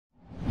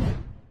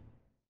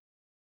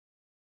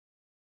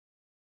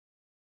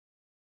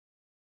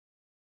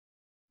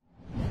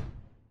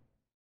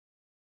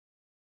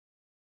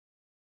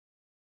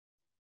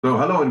So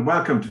hello and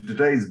welcome to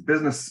today's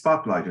Business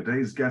Spotlight.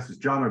 Today's guest is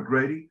John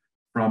O'Grady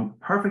from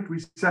Perfect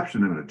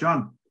Reception Limited.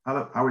 John,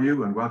 hello, how are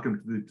you? And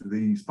welcome to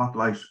the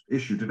Spotlight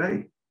issue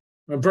today.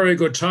 I'm very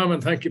good, Tom,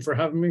 and thank you for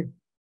having me.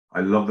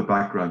 I love the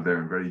background there.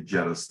 I'm very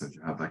jealous that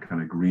you have that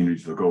kind of greenery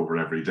to look over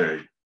every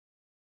day.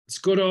 It's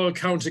good old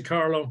County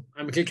Carlow.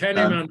 I'm a Kilkenny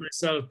man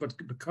myself, but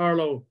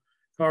Carlow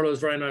is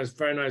very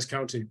nice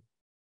county.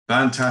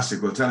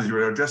 Fantastic. Well, tell us,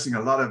 you're addressing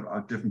a lot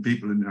of different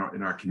people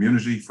in our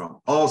community from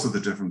also the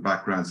different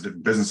backgrounds,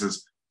 different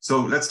businesses.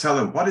 So let's tell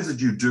them, what is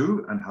it you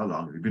do and how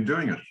long have you been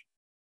doing it?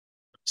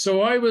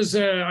 So I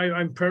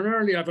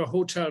have a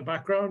hotel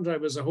background. I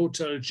was a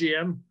hotel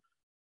GM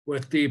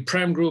with the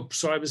Prem Group.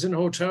 So I was in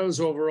hotels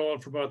overall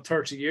for about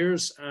 30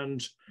 years.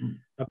 And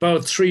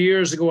about 3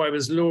 years ago, I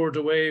was lured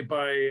away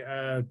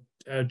by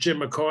Jim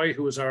McCoy,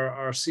 who was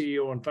our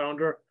CEO and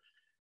founder,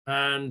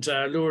 and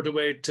lured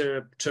away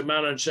to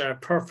manage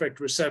Perfect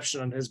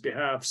Reception on his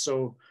behalf.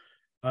 So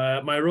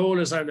my role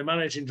is I'm the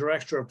managing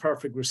director of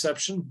Perfect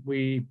Reception.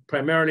 We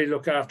primarily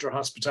look after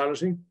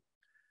hospitality.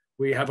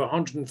 We have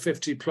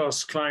 150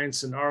 plus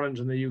clients in Ireland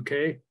and the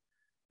UK,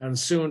 and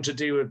soon to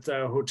deal with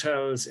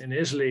hotels in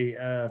Italy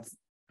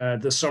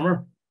this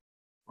summer.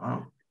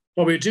 Wow.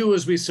 What we do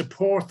is we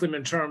support them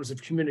in terms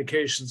of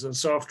communications and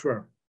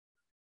software.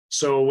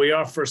 So we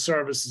offer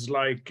services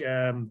like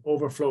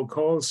overflow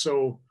calls.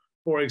 So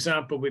for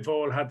example, we've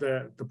all had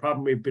the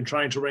problem. We've been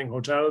trying to ring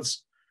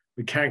hotels.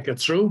 We can't get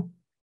through.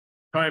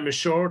 Time is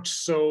short.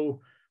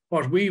 So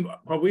what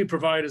we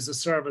provide is a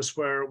service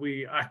where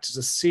we act as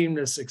a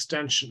seamless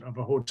extension of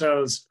a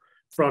hotel's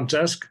front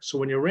desk. So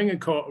when you ring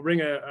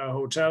a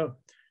hotel,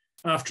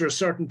 after a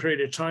certain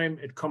period of time,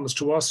 it comes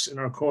to us in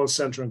our call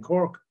center in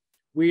Cork.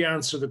 We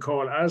answer the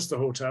call as the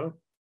hotel.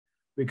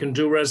 We can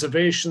do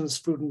reservations,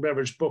 food and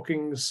beverage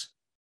bookings,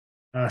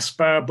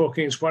 spa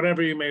bookings,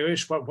 whatever you may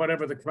wish,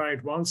 whatever the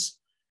client wants.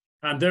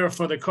 And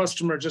therefore, the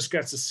customer just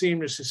gets a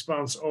seamless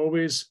response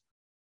always.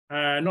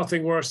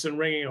 Nothing worse than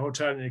ringing a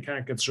hotel and you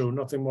can't get through.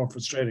 Nothing more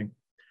frustrating.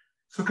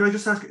 So can I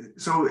just ask,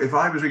 so if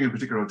I was ringing a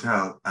particular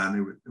hotel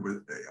and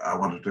I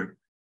wanted to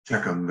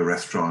check on the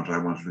restaurant, I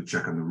wanted to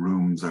check on the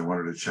rooms, I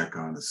wanted to check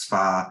on the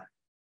spa,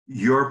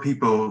 your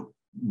people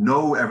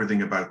know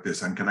everything about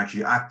this and can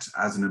actually act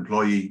as an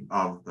employee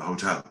of the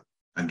hotel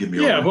and give me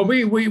all but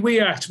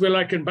we're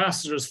like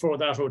ambassadors for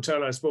that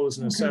hotel, I suppose,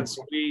 in a sense.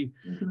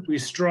 We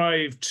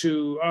strive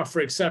to offer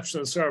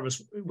exceptional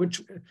service,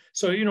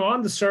 so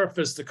on the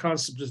surface the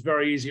concept is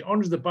very easy.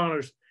 Under the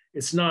bonnet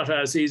it's not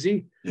as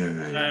easy.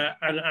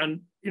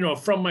 And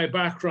from my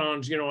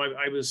background,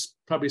 I was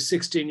probably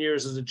 16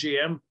 years as a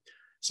GM,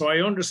 so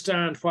I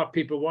understand what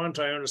people want.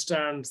 I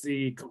understand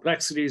the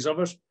complexities of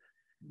it.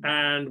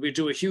 And we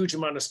do a huge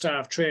amount of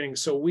staff training.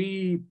 So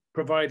we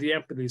provide the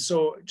empathy.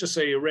 So just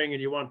say you ring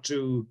and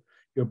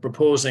you're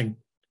proposing.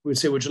 We'd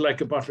say, would you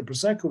like a bottle of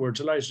Prosecco? We're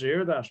delighted to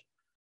hear that.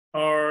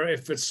 Or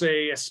if it's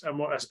a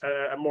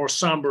more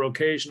somber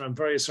occasion, I'm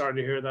very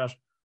sorry to hear that.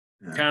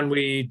 Yeah. Can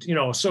we,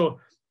 so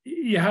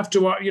you have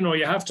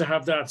to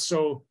have that.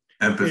 So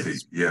empathy,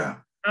 yeah.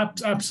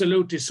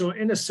 Absolutely. So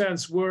in a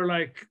sense,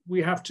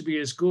 we have to be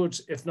as good,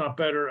 if not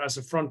better, as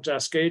a front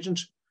desk agent.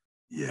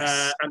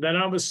 Yes. And then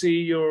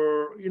obviously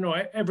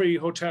every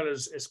hotel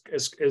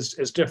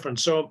is different.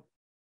 So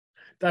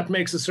that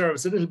makes the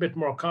service a little bit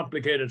more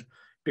complicated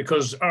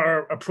because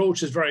our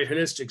approach is very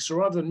holistic. So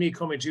rather than me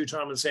coming to you,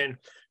 Tom, and saying,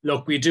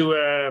 look, we do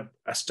a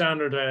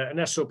standard,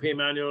 an SOP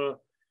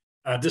manual,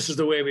 this is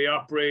the way we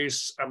operate,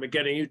 and we're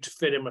getting you to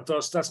fit in with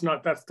us, that's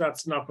not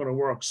going to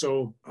work.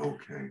 So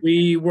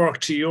we work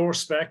to your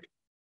spec,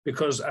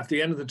 because at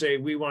the end of the day,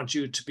 we want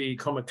you to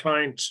become a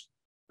client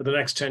for the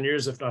next 10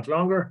 years, if not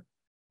longer.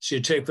 So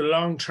you take the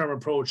long-term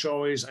approach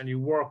always, and you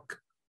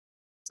work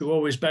to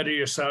always better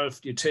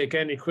yourself. You take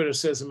any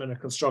criticism in a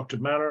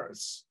constructive manner.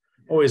 It's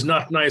always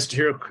not nice to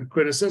hear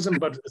criticism,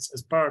 but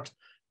it's part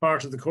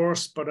of the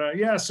course. But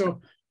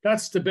so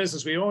that's the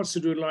business. We also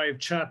do live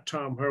chat,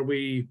 Tom, where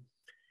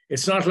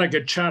it's not like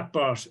a chat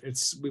bot.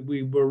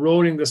 We're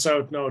rolling this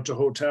out now to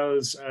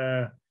hotels,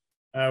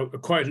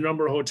 quite a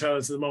number of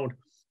hotels at the moment.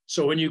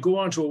 So when you go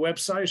onto a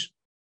website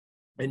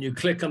and you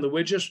click on the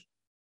widget,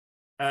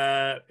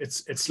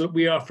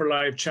 we offer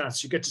live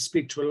chats. You get to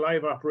speak to a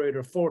live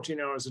operator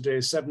 14 hours a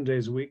day, 7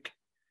 days a week.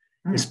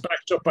 It's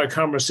backed up by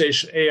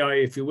conversation AI,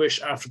 if you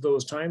wish, after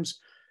those times.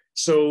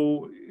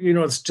 So,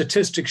 the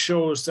statistic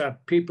shows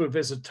that people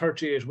visit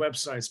 38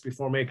 websites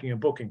before making a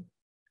booking.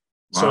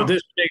 Wow. So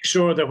this makes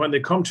sure that when they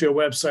come to your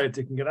website,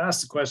 they can get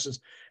asked the questions.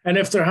 And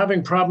if they're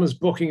having problems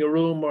booking a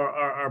room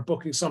or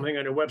booking something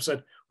on your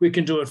website, we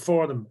can do it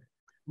for them.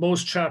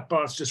 Most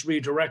chatbots just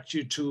redirect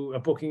you to a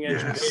booking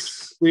engine page.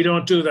 We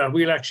don't do that.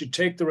 We'll actually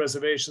take the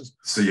reservations.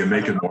 So you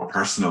make it more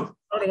personal.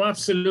 Oh, no,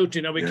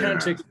 absolutely. Now, we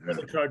can't take the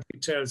credit card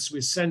details.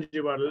 We send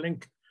you out a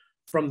link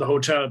from the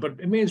hotel, but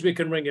it means we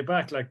can ring you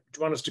back. Like, do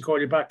you want us to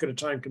call you back at a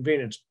time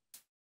convenient?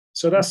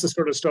 So that's the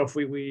sort of stuff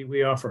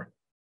we offer.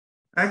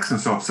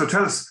 Excellent stuff. So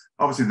tell us,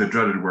 obviously the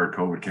dreaded word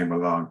COVID came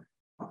along.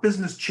 What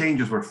business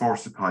changes were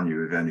forced upon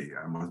you, if any?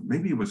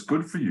 Maybe it was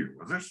good for you,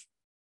 was it?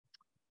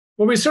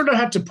 Well, we sort of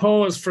had to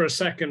pause for a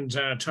second,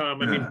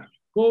 Tom. I mean, Yeah.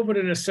 COVID,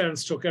 in a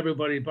sense, took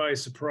everybody by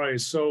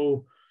surprise.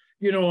 So,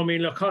 I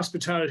mean, look,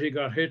 hospitality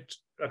got hit.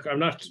 Look, I'm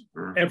not,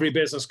 Sure. every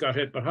business got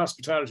hit, but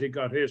hospitality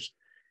got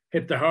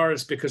hit the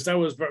hardest, because that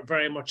was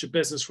very much a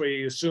business where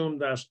you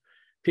assumed that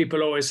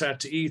people always had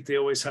to eat, they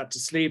always had to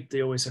sleep,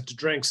 they always had to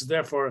drink. So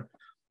therefore,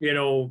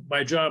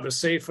 my job is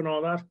safe and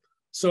all that.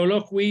 So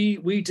look,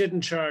 we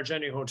didn't charge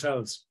any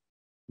hotels.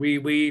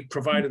 We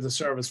provided the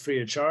service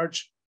free of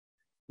charge.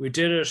 We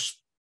did it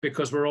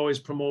because we're always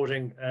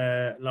promoting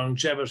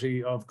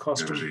longevity of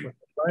customer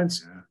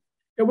clients. Yeah.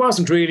 It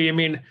wasn't really. I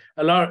mean,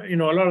 a lot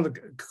of the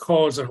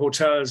calls that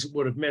hotels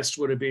would have missed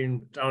would have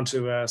been down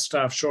to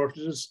staff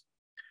shortages,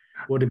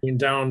 would have been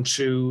down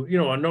to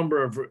a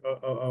number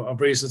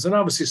of reasons, and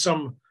obviously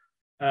some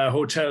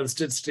hotels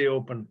did stay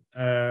open,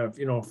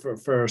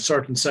 for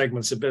certain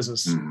segments of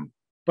business. Mm-hmm.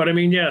 But I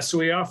mean, yeah, so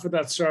we offered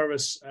that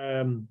service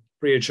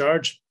free of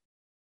charge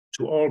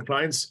to all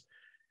clients.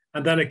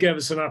 And then it gave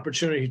us an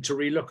opportunity to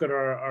relook at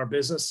our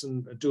business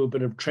and do a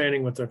bit of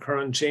training with our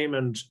current team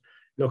and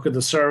look at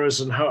the service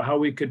and how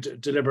we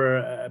could deliver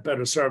a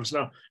better service.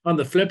 Now, on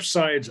the flip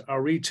side,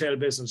 our retail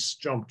business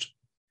jumped.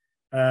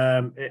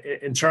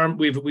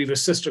 We've a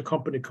sister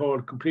company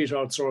called Complete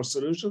Outsource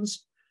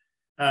Solutions.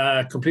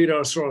 Complete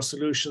Outsource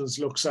Solutions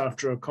looks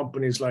after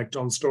companies like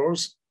Dunn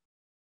Stores,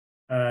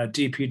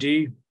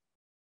 DPD,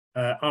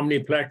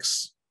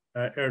 Omniplex,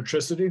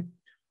 Electricity.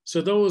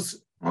 So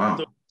those.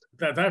 Wow.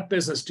 That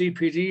business,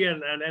 DPD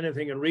and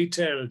anything in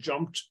retail,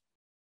 jumped.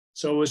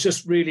 So it was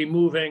just really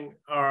moving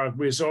our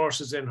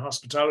resources in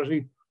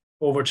hospitality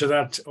over to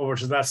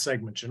that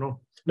segment.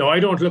 No, I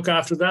don't look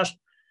after that.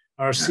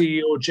 Our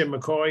CEO, Jim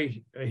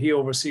McCoy, he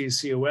oversees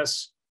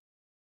COS.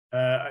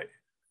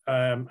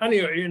 And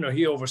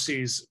he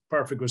oversees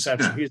Perfect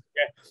Reception. Yeah.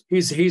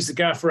 He's the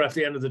gaffer at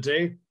the end of the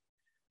day.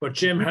 But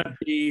Jim had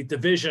the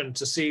vision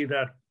to see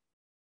that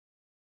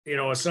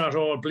it's not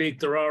all bleak.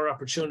 There are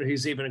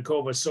opportunities even in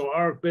COVID. So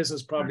our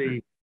business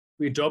probably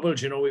we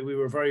doubled. We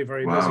were very,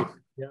 very busy.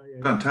 Yeah.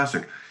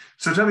 Fantastic.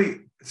 So tell me,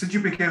 since you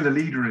became the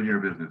leader in your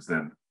business,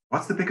 then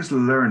what's the biggest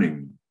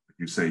learning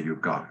you say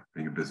you've got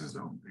being a business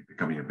owner,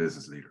 becoming a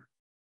business leader?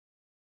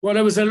 Well,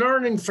 it was a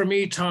learning for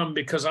me, Tom,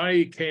 because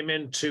I came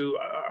into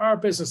our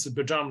business is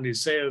predominantly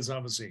sales,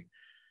 obviously.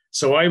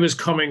 So I was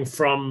coming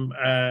from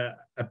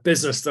a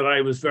business that I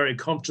was very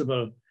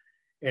comfortable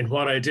in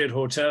what I did,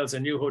 hotels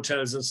and new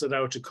hotels, and set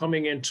out to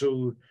coming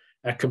into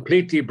a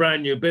completely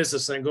brand new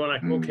business and going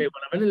like, okay,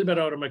 well, I'm a little bit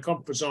out of my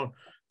comfort zone.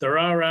 There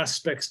are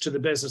aspects to the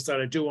business that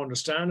I do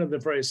understand, and they're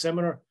very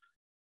similar,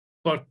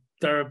 but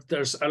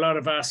there's a lot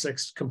of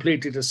aspects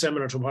completely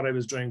dissimilar to what I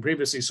was doing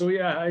previously. So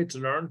yeah, I had to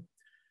learn.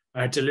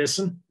 I had to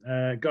listen.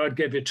 God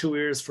gave you 2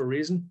 ears for a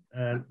reason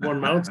and 1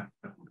 mouth.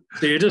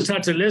 So you just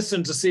had to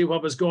listen to see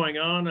what was going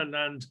on,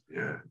 and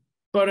yeah.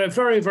 But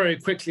very, very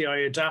quickly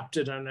I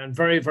adapted, and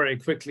very, very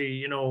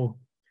quickly,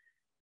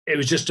 it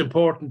was just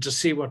important to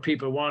see what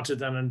people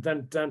wanted, and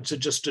then to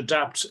just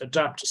adapt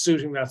to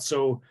suiting that.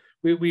 So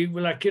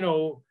we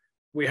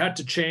had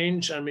to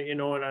change. I mean,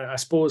 and I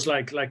suppose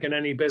like in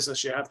any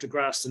business, you have to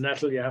grasp the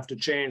nettle, you have to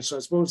change. So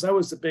I suppose that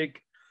was the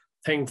big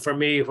thing for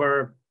me,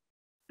 where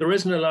there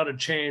isn't a lot of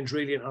change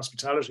really in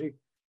hospitality.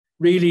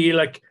 Really,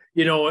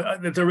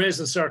 there is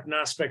in certain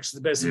aspects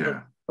of the business.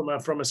 Yeah.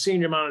 But from a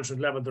senior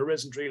management level, there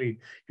isn't really.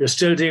 You're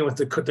still dealing with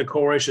the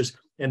core issues.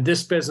 In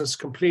this business,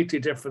 completely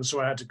different. So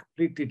I had to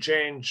completely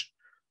change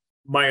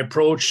my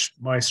approach,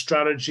 my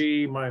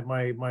strategy,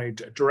 my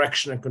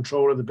direction and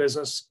control of the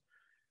business.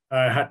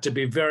 I had to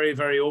be very,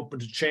 very open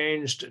to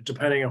change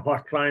depending on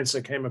what clients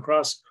I came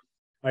across.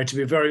 I had to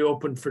be very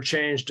open for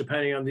change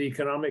depending on the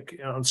economic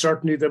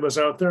uncertainty that was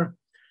out there.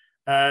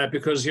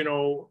 Because,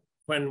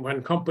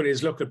 when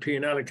companies look at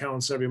P&L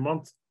accounts every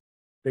month,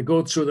 they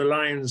go through the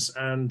lines,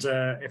 and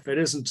if it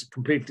isn't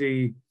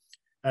completely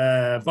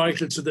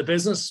vital to the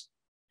business,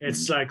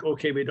 it's like,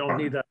 okay, we don't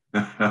need that.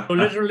 So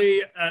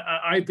literally,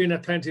 I've been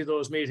at plenty of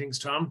those meetings,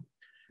 Tom,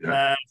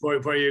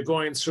 where you're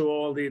going through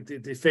all the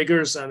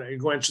figures, and you're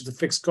going through the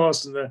fixed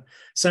costs and the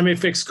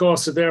semi-fixed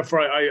costs. So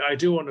therefore, I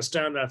do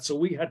understand that. So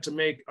we had to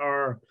make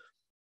our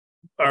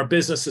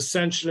business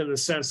essential in the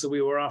sense that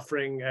we were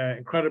offering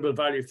incredible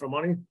value for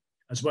money,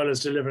 as well as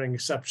delivering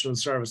exceptional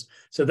service.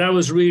 So that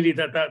was really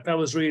that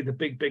was really the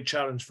big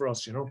challenge for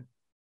us,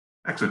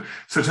 Excellent.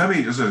 So tell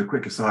me, just as a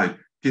quick aside,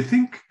 do you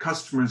think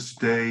customers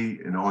today,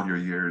 in all your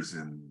years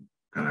in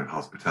kind of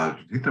hospitality,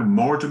 do you think they're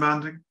more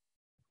demanding?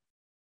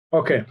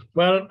 Okay.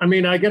 Well, I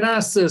mean, I get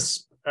asked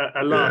this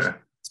a lot. Yeah. I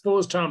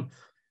suppose, Tom,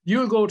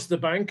 you'll go to the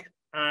bank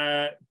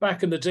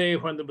back in the day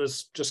when there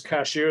was just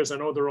cashiers. I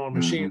know their own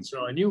machines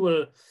now, and you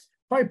will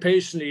quite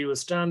patiently, you will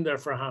stand there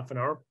for half an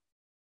hour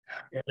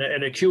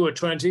in a queue of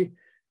 20,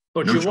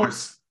 but you won't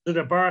sit at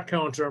a bar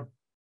counter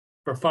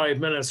for 5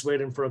 minutes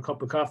waiting for a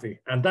cup of coffee.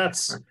 And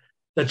that's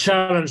the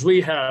challenge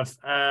we have.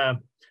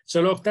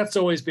 So look, that's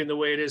always been the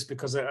way it is,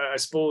 because I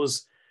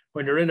suppose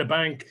when you're in a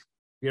bank,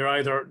 you're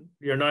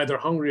neither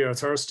hungry or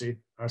thirsty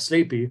or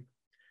sleepy.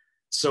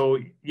 So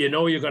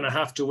you're going to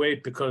have to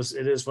wait, because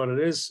it is what it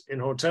is. In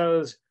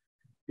hotels,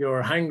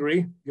 you're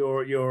hungry,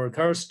 you're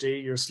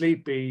thirsty, you're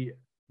sleepy,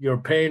 you're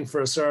paying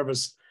for a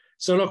service.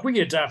 So look, we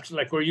adapt,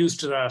 like we're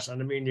used to that.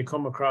 And I mean, you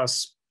come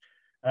across,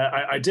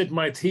 I did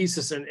my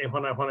thesis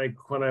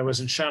when I was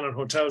in Shannon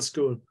Hotel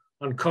School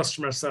on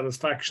customer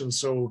satisfaction.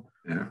 So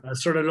I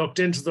sort of looked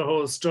into the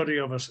whole study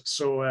of it.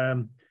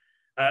 So,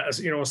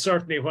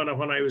 certainly when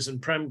I was in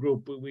Prem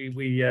Group, we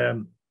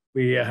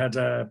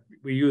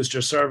used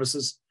your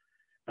services,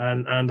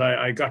 and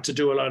I got to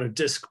do a lot of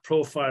disc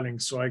profiling.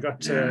 So I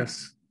got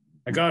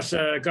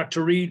to, got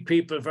to read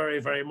people very,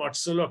 very much.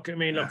 So look, I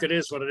mean, look, it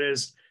is what it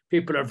is.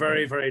 People are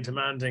very, very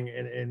demanding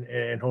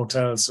in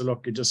hotels. So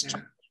look,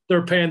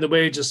 they're paying the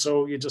wages,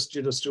 so you just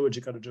do what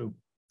you got to do.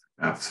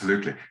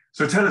 Absolutely.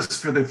 So tell us,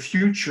 for the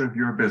future of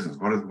your business,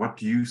 what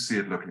do you see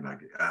it looking like?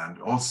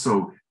 And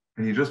also,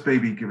 can you just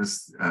maybe give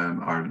us,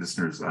 our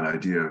listeners, an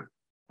idea of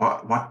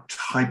what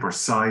type or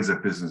size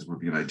of business would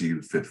be an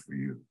ideal fit for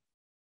you?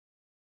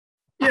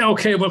 Yeah.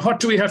 Okay. Well, what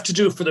do we have to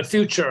do for the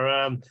future?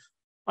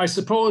 I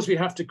suppose we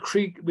have to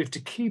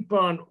keep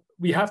on.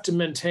 We have to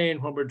maintain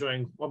what we're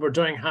doing. What we're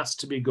doing has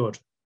to be good.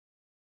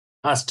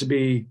 Has to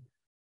be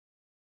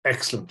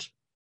excellent.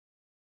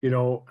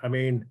 I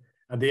mean,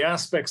 and the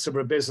aspects of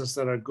our business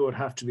that are good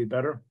have to be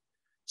better.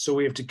 So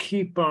we have to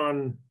keep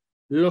on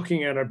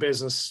looking at our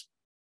business,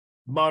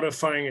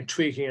 modifying it,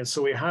 tweaking it.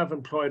 So we have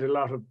employed a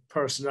lot of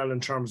personnel in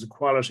terms of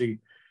quality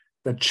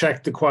that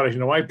check the quality.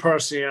 I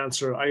personally I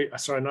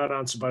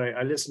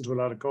listen to a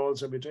lot of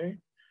calls every day.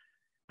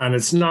 And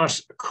it's not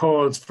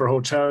calls for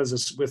hotels,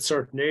 it's with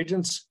certain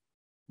agents,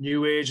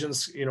 new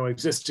agents,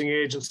 existing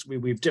agents.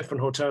 We've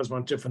different hotels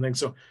want different things.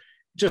 So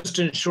just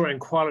ensuring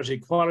quality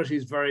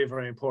is very,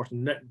 very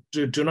important.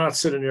 Do not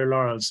sit on your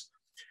laurels.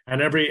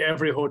 And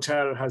every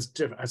hotel has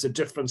a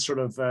different sort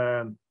of,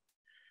 I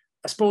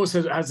suppose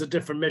it has a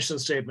different mission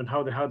statement,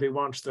 how they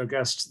want their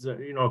guests.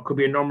 It could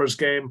be a numbers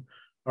game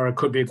or it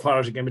could be a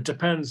quality game. It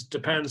depends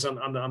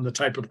on the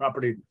type of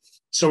property.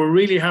 So we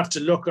really have to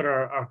look at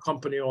our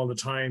company all the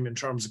time in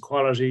terms of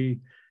quality,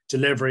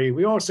 delivery.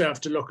 We also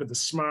have to look at the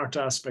smart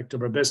aspect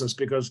of our business,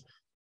 because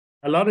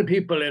a lot of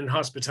people in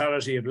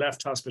hospitality have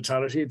left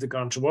hospitality. They've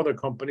gone to other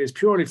companies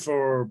purely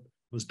for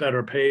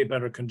better pay,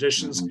 better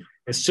conditions.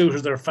 It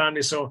suited their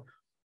family. So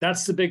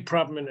that's the big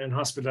problem in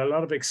hospitality. A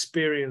lot of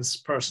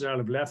experienced personnel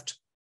have left.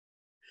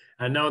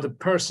 And now the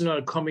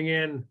personnel coming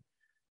in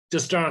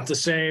just aren't the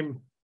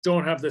same,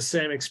 don't have the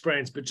same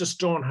experience, but just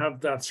don't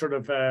have that sort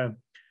of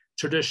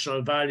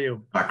traditional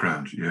value.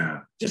 Background,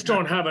 Just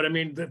don't have it. I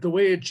mean, the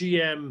way a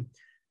GM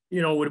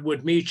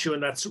would meet you,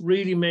 and that's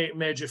really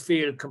made you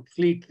feel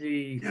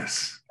completely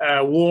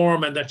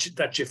warm, and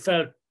that you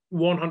felt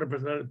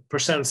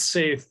 100%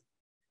 safe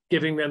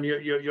giving them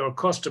your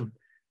custom.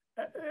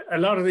 A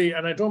lot of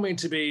and I don't mean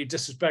to be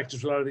disrespectful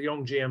to a lot of the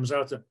young GMs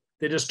out there,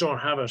 they just don't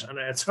have it, and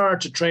it's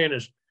hard to train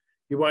it.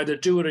 You either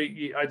do it,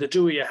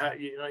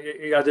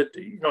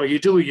 or you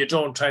do or you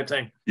don't type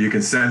thing. You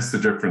can sense the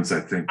difference,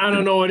 I think. I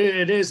don't know.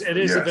 It is a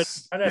bit,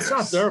 and it's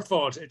not their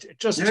fault. It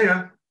just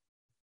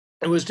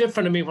It was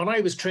different. I mean, when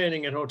I was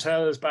training in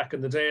hotels back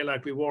in the day,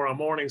 like we wore our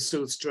morning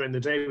suits during the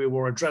day, we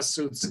wore our dress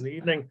suits in the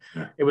evening.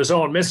 It was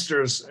all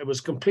misters. It was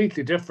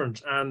completely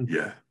different, and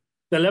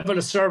the level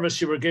of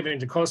service you were giving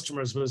to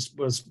customers was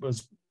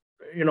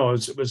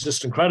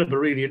just incredible,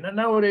 really. And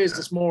nowadays,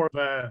 it's more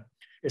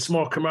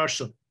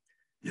commercial.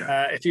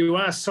 If you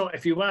asked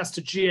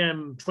a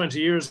GM 20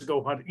 years ago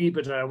what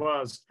EBITDA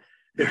was,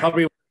 they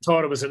probably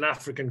thought it was an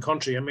African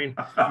country. I mean,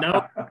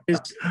 now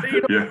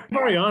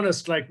very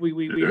honest, like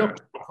we looked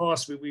at the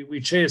cost, we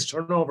chased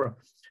turnover.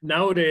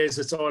 Nowadays,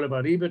 it's all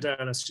about EBITDA,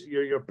 and it's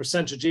your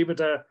percentage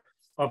EBITDA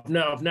of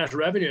net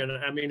revenue. And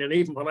I mean, and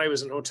even when I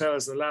was in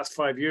hotels in the last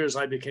 5 years,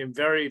 I became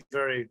very,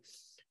 very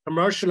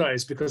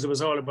commercialized, because it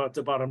was all about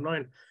the bottom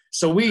line.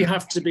 So we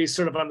have to be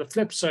sort of on the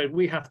flip side.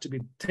 We have to be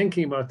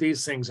thinking about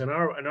these things in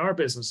our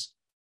business,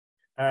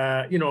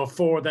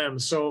 for them.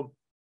 So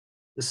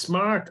the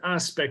smart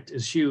aspect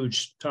is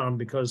huge, Tom,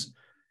 because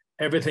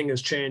everything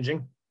is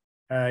changing.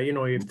 You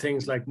have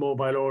things like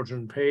mobile order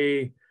and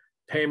pay,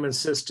 payment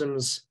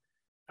systems,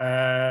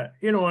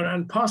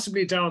 and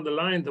possibly down the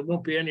line there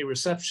won't be any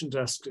reception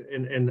desk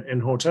in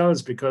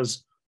hotels,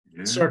 because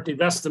certainly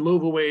that's the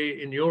move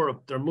away in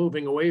Europe. They're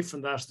moving away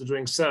from that. They're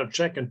doing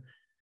self-check-in.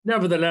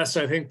 Nevertheless,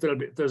 I think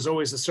there's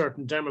always a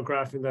certain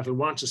demographic that'll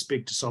want to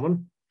speak to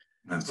someone.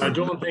 And I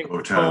don't think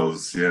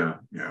hotels,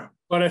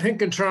 But I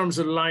think in terms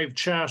of live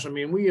chat, I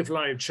mean, we have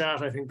live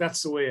chat. I think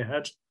that's the way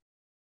ahead.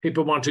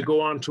 People want to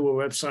go onto a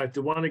website. They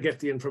want to get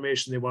the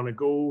information. They want to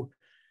go.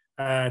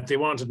 They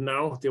want it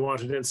now. They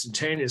want it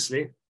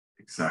instantaneously.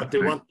 Exactly. But they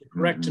want the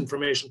correct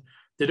information.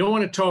 They don't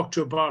want to talk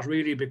to a bot,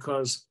 really,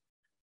 because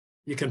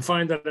you can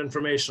find that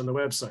information on the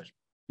website.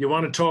 You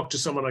want to talk to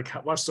someone like,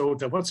 what's the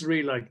hotel? What's it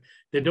really like?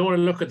 They don't want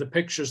to look at the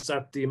pictures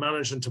that the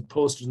management have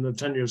posted in the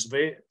 10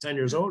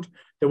 years old.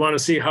 They want to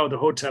see how the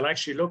hotel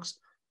actually looks.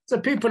 So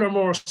people are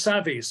more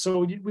savvy.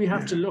 So we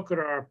have to look at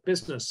our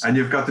business. And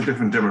you've got the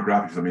different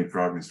demographics. I mean,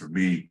 for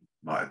me,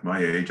 at my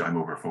age, I'm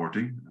over 40.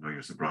 I know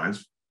you're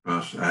surprised.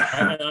 But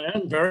I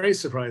am very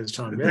surprised,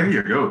 Tom. Yeah. There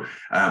you go.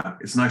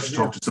 It's nice to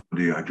talk to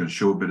somebody. I can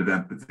show a bit of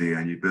empathy,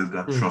 and you build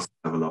that trust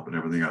level up and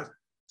everything else.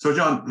 So,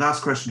 John,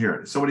 last question here.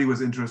 If somebody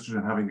was interested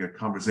in having a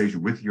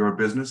conversation with your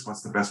business,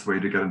 what's the best way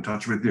to get in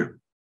touch with you?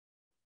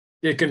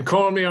 You can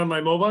call me on my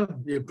mobile.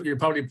 You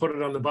probably put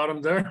it on the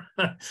bottom there.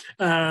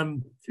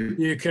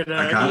 You can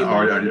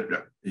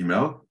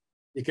email.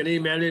 You can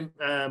email him.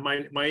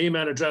 My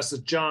email address is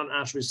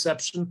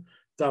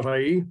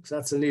john@reception.ie. So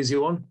that's an easy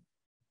one.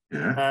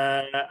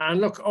 Yeah. And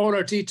look, all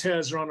our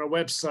details are on our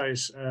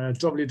website,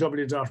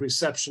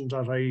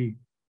 www.reception.ie.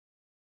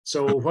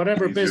 So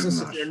whatever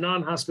business, if you're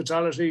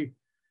non-hospitality,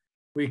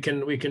 we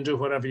can do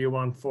whatever you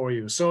want for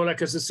you. So,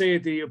 like as I say,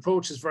 the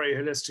approach is very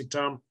holistic,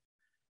 Tom.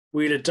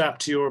 We'll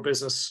adapt to your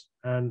business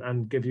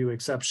and give you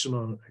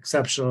exceptional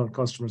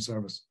customer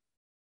service.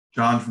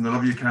 John, from the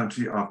lovely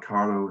county of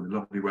Carlow and the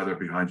lovely weather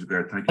behind you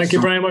there. Thank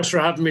you very much for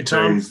having me,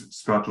 Tom.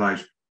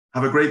 Spotlight.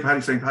 Have a great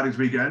St. Paddy's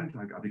weekend.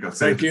 I think I'll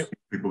say thank you.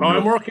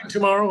 I'm working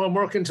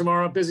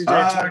tomorrow. Busy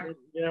day.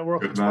 Yeah,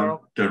 working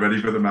tomorrow. Get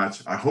ready for the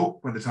match. I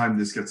hope by the time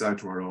this gets out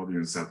to our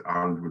audience that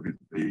Ireland will be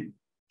the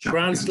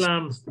Grand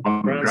Slam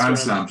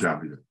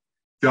champion.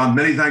 John,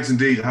 many thanks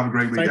indeed. Have a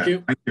great weekend. Thank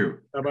you. Thank you.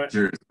 Bye-bye.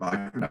 Cheers.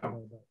 Bye for now.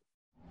 Bye-bye.